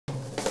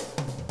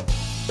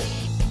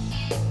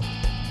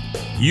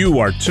you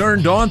are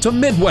turned on to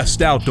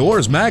MidWest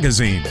Outdoors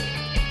magazine.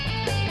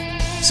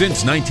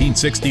 Since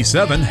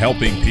 1967,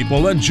 helping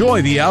people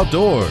enjoy the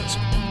outdoors.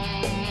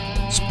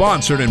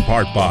 Sponsored in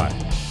part by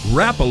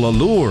Rapala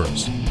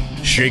Lures,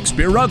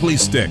 Shakespeare Ugly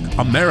Stick,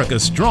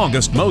 America's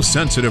strongest, most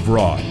sensitive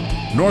rod,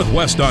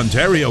 Northwest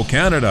Ontario,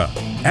 Canada,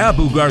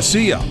 Abu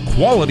Garcia,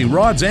 quality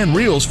rods and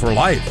reels for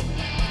life,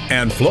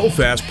 and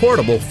FlowFast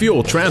portable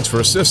fuel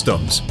transfer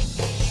systems.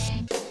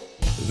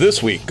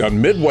 This week on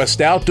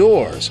MidWest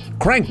Outdoors,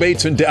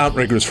 crankbaits and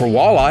downriggers for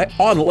walleye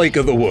on Lake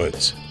of the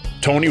Woods.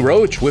 Tony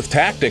Roach with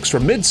tactics for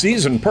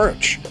mid-season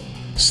perch.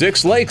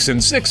 6 lakes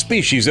and 6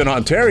 species in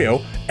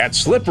Ontario at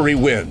slippery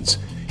winds.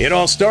 It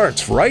all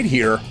starts right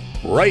here,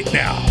 right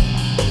now.